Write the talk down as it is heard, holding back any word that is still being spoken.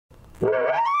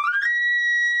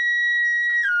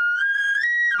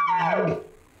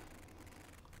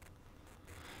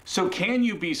So can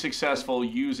you be successful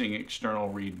using external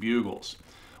reed bugles?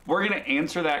 We're going to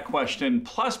answer that question,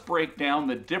 plus break down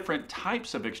the different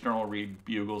types of external reed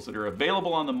bugles that are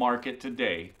available on the market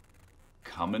today,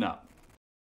 coming up.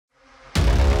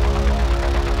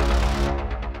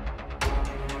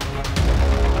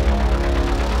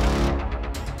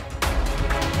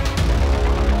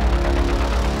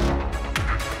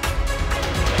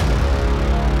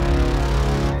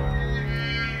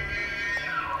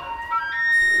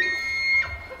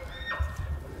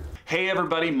 Hey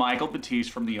everybody, Michael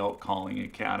Batiste from the Elk Calling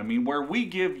Academy, where we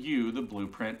give you the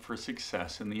blueprint for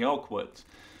success in the elk woods.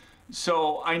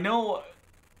 So I know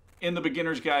in the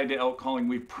beginner's guide to elk calling,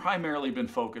 we've primarily been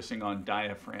focusing on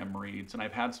diaphragm reeds, and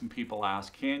I've had some people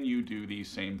ask, can you do these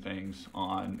same things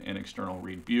on an external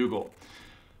reed bugle?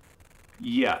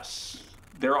 Yes,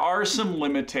 there are some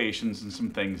limitations and some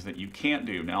things that you can't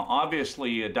do. Now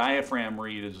obviously a diaphragm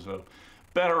reed is a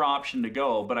better option to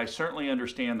go, but I certainly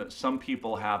understand that some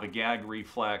people have a gag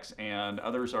reflex and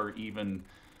others are even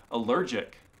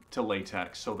allergic to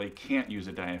latex, so they can't use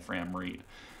a diaphragm reed.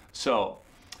 So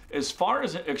as far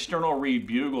as external reed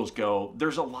bugles go,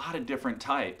 there's a lot of different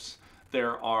types.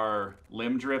 There are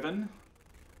limb driven,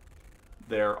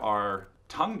 there are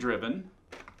tongue driven,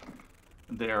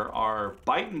 there are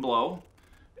bite and blow,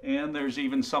 and there's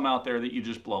even some out there that you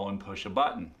just blow and push a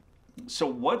button. So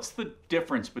what's the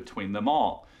difference between them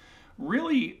all?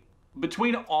 Really,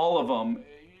 between all of them,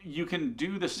 you can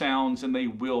do the sounds and they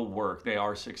will work. They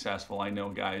are successful. I know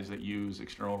guys that use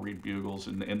external reed bugles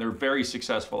and they're very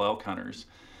successful elk hunters.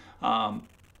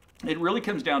 It really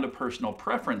comes down to personal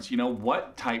preference. You know,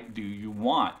 what type do you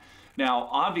want? Now,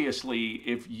 obviously,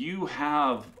 if you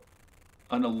have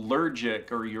an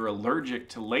allergic or you're allergic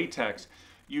to latex,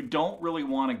 you don't really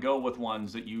want to go with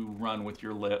ones that you run with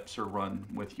your lips or run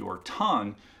with your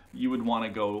tongue. You would want to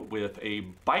go with a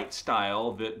bite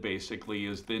style that basically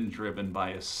is then driven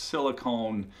by a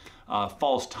silicone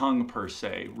false tongue per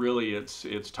se. Really,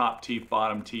 it's top teeth,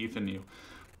 bottom teeth, and you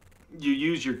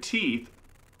use your teeth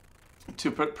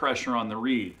to put pressure on the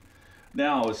reed.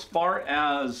 Now, as far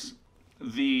as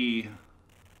the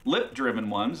lip driven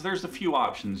ones, there's a few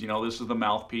options. You know, this is the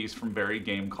mouthpiece from Berry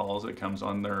Game Calls that comes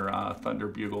on their Thunder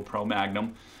Bugle Pro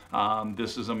Magnum.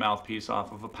 This is a mouthpiece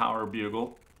off of a Power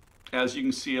Bugle. As you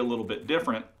can see, a little bit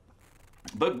different,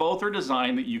 but both are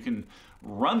designed that you can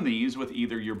run these with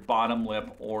either your bottom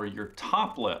lip or your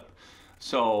top lip.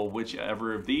 So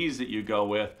whichever of these that you go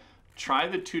with, try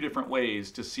the two different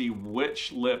ways to see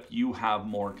which lip you have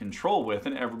more control with,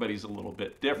 and everybody's a little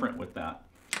bit different with that.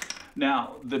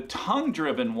 Now, the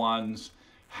tongue-driven ones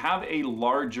have a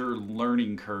larger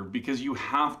learning curve because you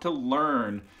have to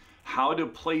learn how to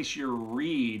place your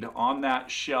reed on that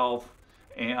shelf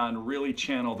and really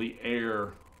channel the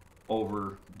air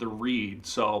over the reed.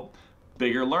 So,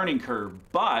 bigger learning curve.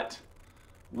 But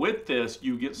with this,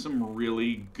 you get some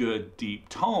really good deep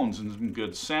tones and some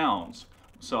good sounds.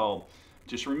 So,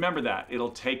 just remember that.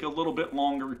 It'll take a little bit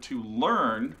longer to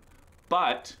learn,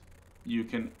 but you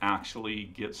can actually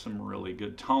get some really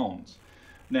good tones.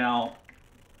 Now,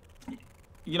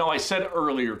 you know, I said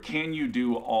earlier, can you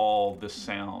do all the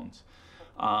sounds?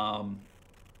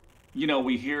 You know,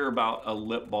 we hear about a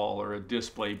lip ball or a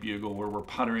display bugle where we're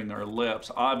puttering our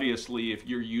lips. Obviously, if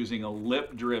you're using a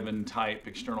lip-driven type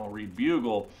external reed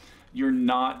bugle, you're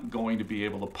not going to be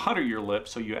able to putter your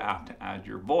lips, so you have to add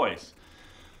your voice.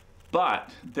 But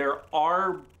there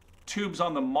are tubes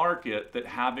on the market that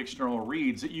have external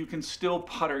reeds that you can still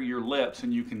putter your lips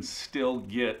and you can still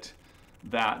get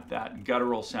that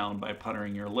guttural sound by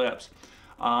puttering your lips.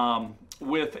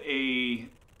 With a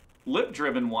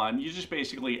lip-driven one, you just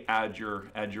basically add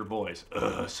your voice.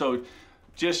 So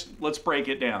just let's break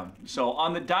it down. So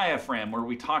on the diaphragm, where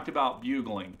we talked about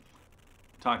bugling,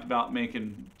 talked about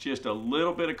making just a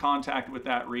little bit of contact with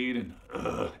that reed and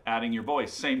adding your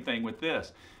voice. Same thing with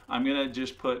this. I'm gonna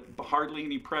just put hardly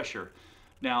any pressure.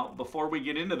 Now, before we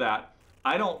get into that,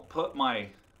 I don't put my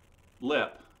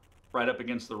lip right up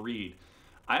against the reed.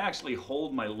 I actually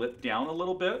hold my lip down a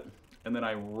little bit and then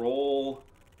I roll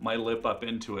my lip up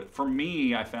into it. For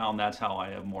me, I found that's how I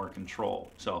have more control.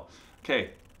 So, okay,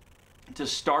 to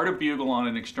start a bugle on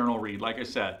an external reed, like I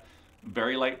said,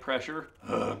 very light pressure,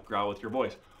 growl with your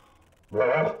voice.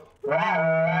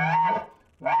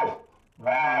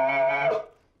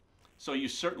 So you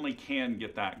certainly can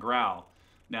get that growl.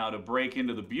 Now to break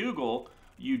into the bugle,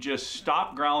 you just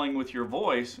stop growling with your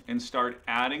voice and start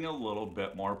adding a little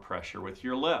bit more pressure with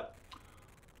your lip.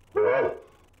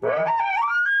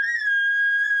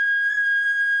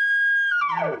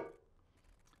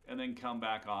 and then come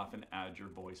back off and add your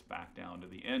voice back down to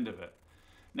the end of it.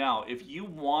 Now, if you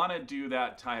want to do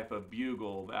that type of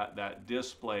bugle, that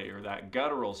display or that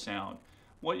guttural sound,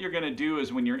 what you're going to do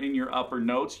is when you're in your upper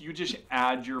notes, you just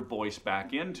add your voice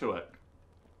back into it.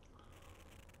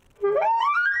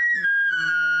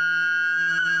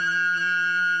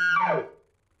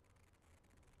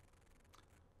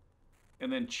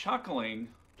 And then chuckling,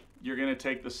 you're going to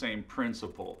take the same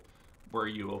principle where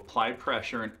you apply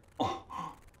pressure and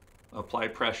apply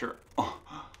pressure.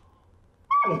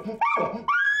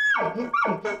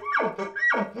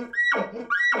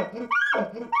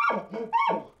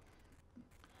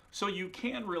 So you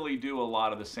can really do a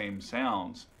lot of the same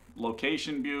sounds.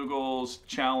 Location bugles,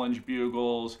 challenge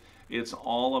bugles, it's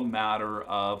all a matter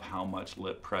of how much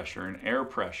lip pressure and air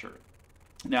pressure.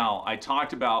 Now, I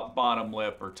talked about bottom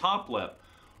lip or top lip.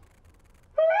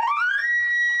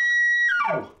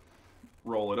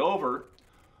 Roll it over.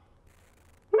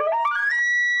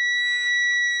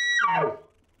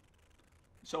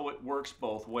 So it works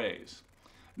both ways.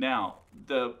 Now,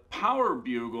 the power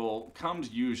bugle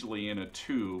comes usually in a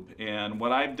tube, and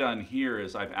what I've done here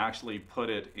is I've actually put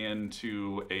it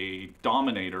into a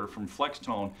Dominator from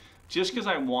Flextone just because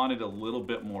I wanted a little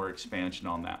bit more expansion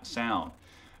on that sound.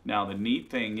 Now, the neat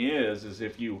thing is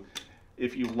if you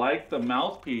like the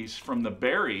mouthpiece from the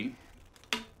Barry,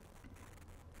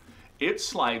 it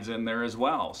slides in there as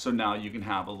well. So now you can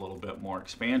have a little bit more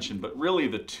expansion. But really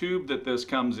the tube that this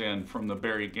comes in from the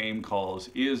Barry Game Calls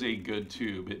is a good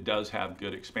tube. It does have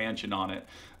good expansion on it.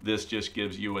 This just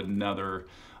gives you another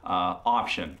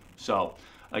option. So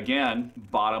again,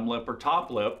 bottom lip or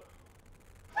top lip.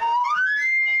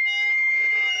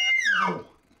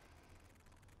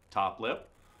 Top lip.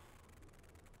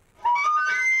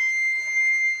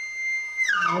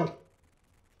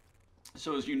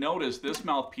 So as you notice, this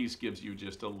mouthpiece gives you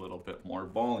just a little bit more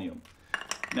volume.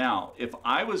 Now, if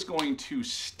I was going to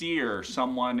steer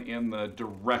someone in the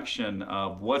direction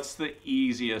of what's the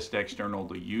easiest external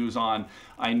to use on,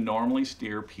 I normally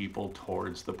steer people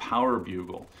towards the power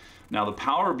bugle. Now, the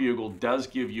power bugle does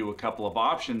give you a couple of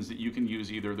options that you can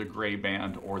use either the gray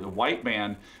band or the white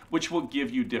band, which will give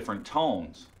you different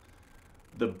tones.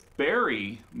 The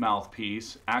Barry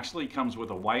mouthpiece actually comes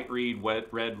with a white reed,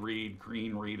 red reed,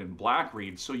 green reed, and black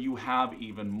reed, so you have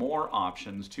even more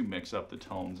options to mix up the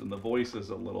tones and the voices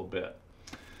a little bit.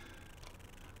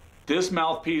 This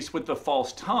mouthpiece with the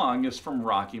false tongue is from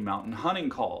Rocky Mountain Hunting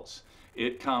Calls.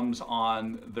 It comes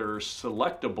on their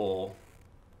selectable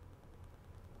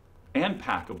and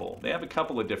packable. They have a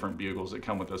couple of different bugles that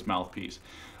come with this mouthpiece.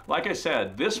 Like I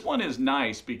said, this one is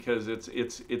nice because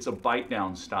it's a bite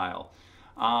down style.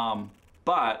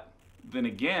 But then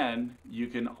again, you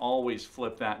can always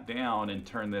flip that down and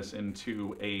turn this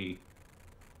into a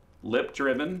lip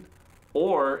driven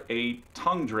or a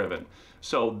tongue driven.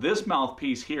 So this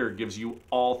mouthpiece here gives you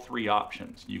all three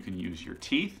options. You can use your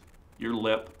teeth, your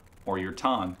lip, or your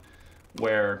tongue,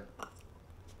 where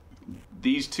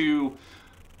these two,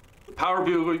 power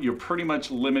bugle, you're pretty much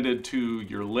limited to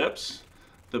your lips.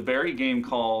 The Barry Game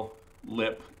Call,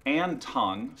 lip and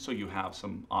tongue, so you have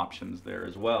some options there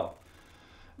as well.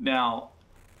 Now,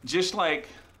 just like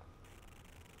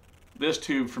this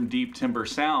tube from Deep Timber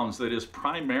Sounds that is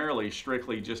primarily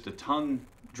strictly just a tongue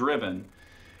driven,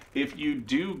 if you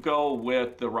do go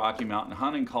with the Rocky Mountain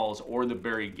Hunting Calls or the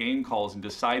Barry Game Calls and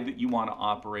decide that you want to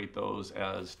operate those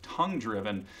as tongue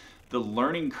driven, the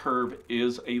learning curve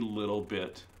is a little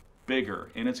bit bigger,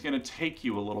 and it's going to take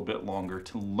you a little bit longer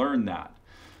to learn that.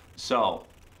 So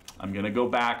I'm going to go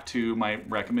back to my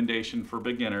recommendation for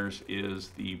beginners is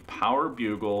the power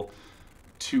bugle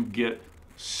to get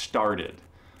started.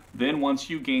 Then once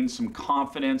you gain some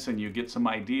confidence and you get some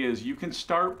ideas, you can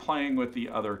start playing with the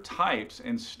other types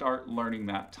and start learning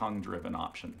that tongue driven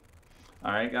option.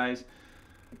 All right, guys.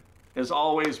 As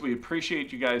always, we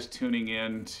appreciate you guys tuning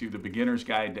in to the Beginner's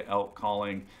Guide to Elk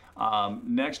Calling.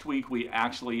 Next week, we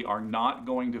actually are not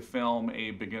going to film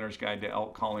a Beginner's Guide to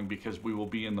Elk Calling because we will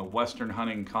be in the Western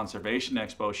Hunting Conservation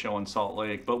Expo show in Salt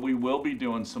Lake, but we will be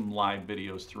doing some live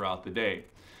videos throughout the day.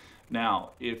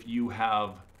 Now, if you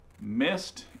have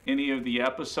missed any of the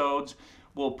episodes,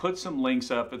 we'll put some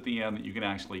links up at the end that you can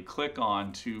actually click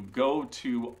on to go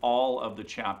to all of the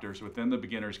chapters within the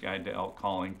Beginner's Guide to Elk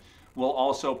Calling. We'll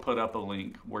also put up a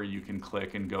link where you can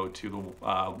click and go to the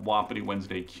Wapiti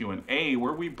Wednesday Q&A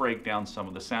where we break down some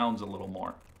of the sounds a little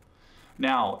more.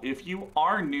 Now, if you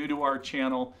are new to our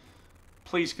channel,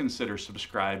 please consider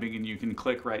subscribing, and you can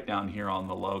click right down here on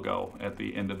the logo at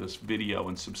the end of this video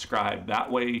and subscribe. That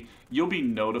way you'll be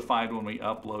notified when we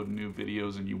upload new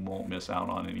videos and you won't miss out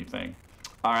on anything.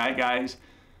 All right, guys,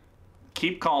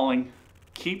 keep calling,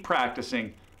 keep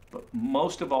practicing, But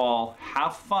most of all,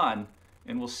 have fun,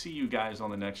 and we'll see you guys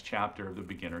on the next chapter of the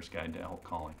Beginner's Guide to Elk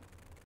Calling.